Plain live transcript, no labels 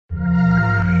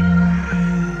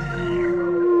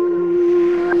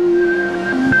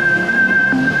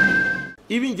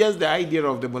just the idea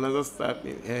of the Bonanza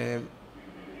starting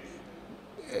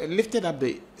lifted up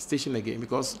the station again,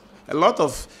 because a lot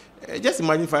of, just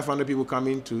imagine 500 people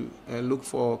coming to look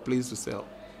for a place to sell.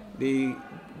 They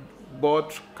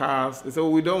bought cars. They said,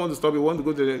 we don't want to stop, we want to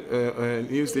go to the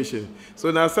new station.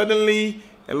 So now suddenly,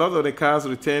 a lot of the cars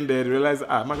returned there, they realized,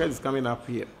 market is coming up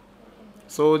here.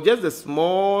 So just the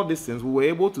small distance, we were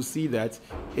able to see that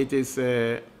it is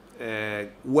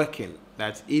working,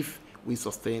 that if we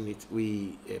sustain it,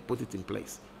 we put it in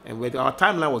place. And our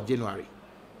timeline was January,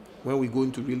 when we're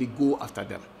going to really go after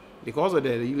them. Because of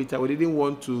the regulator, we didn't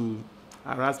want to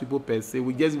harass people per se.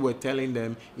 We just were telling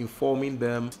them, informing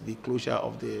them the closure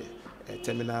of the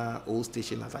terminal old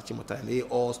station at Achimota, and they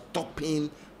all stopping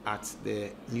at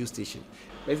the new station.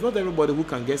 But it's not everybody who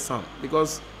can get some,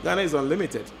 because Ghana is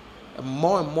unlimited. And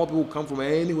more people come from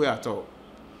anywhere at all.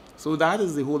 So that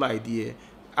is the whole idea.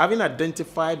 Having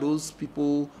identified those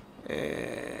people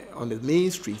on the main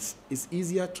streets, it's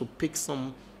easier to pick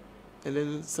some and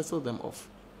then settle them off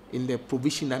in the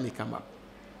provision that may come up.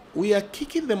 We are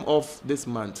kicking them off this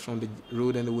month from the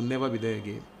road, and they will never be there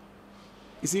again.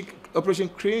 You see, Operation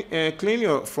Clean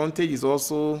Your Frontage is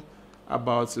also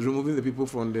about removing the people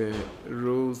from the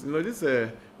roads. You know, this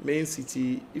main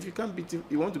city, if you can't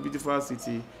you want to beautify a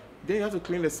city, then you have to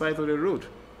clean the side of the road.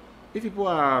 If people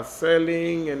are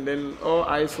selling and then all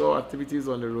eyesore activities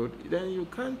on the road, then you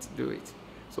can't do it.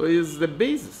 So it's the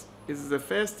basis, it's the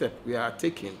first step we are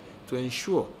taking to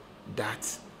ensure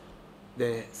that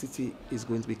the city is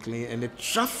going to be clean and the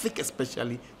traffic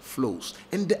especially flows.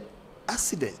 And the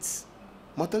accidents,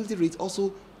 mortality rate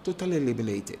also totally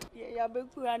eliminated.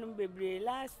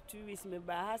 Last 2 weeks, me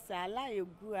bahasa la you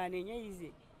grew and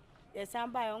easy. Yes,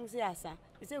 I'm by on the asa.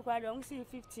 It's a quite on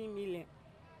 15 million,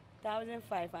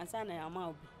 1,500 and sana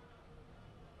amount.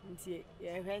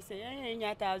 Yeah, say,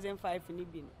 1,500 in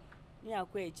Libin. Near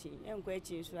Quetching, and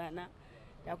Quetching, so Anna,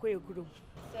 Yaquay group.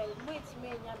 So, which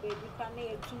made your baby can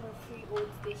free old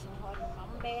station hall,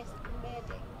 best.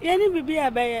 Any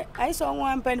baby, I saw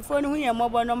one pen phone who are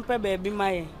mobile on per baby,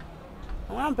 my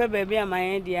one per baby,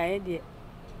 my idea.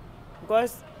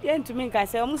 Because, to me, I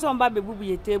say, almost on baby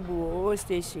booby a table or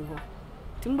station.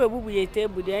 Timber booby a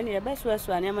table, then your best was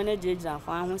one, I'm a judge and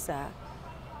found, sir.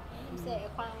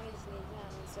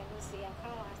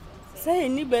 Say,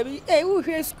 any baby, who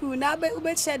hear school now,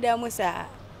 but said them, sir.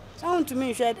 Sound to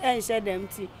me, shed and shed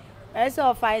empty. I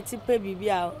saw 5 baby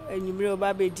out and you bring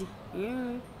baby.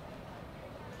 And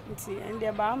the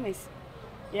balmis.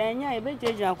 Yeah, I bet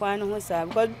you are quite no sir,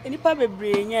 because any public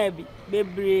brain,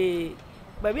 baby.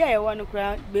 Baby, I want to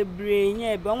cry, baby,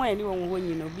 yeah, but anyone when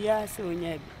you know, be a so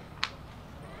yeah.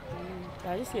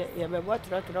 I just say, yeah, but what to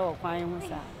draw crying,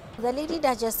 sir. The lady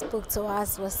that just spoke to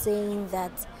us was saying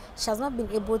that she has not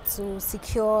been able to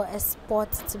secure a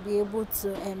spot to be able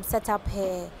to set up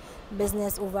her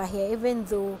business over here, even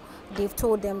though they've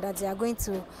told them that they are going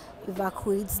to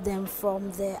evacuate them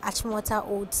from the Achimota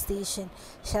old station.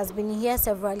 She has been here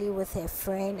severally with her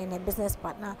friend and her business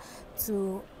partner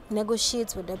to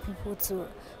negotiate with the people to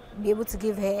be able to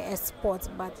give her a spot,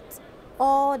 but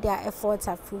all their efforts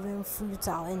have proven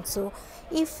futile, and so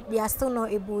if they are still not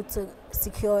able to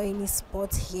secure any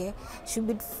spot here, she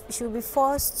will be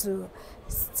forced to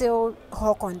still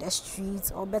hawk on the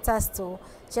streets, or better still,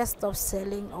 just stop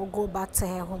selling or go back to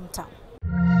her hometown.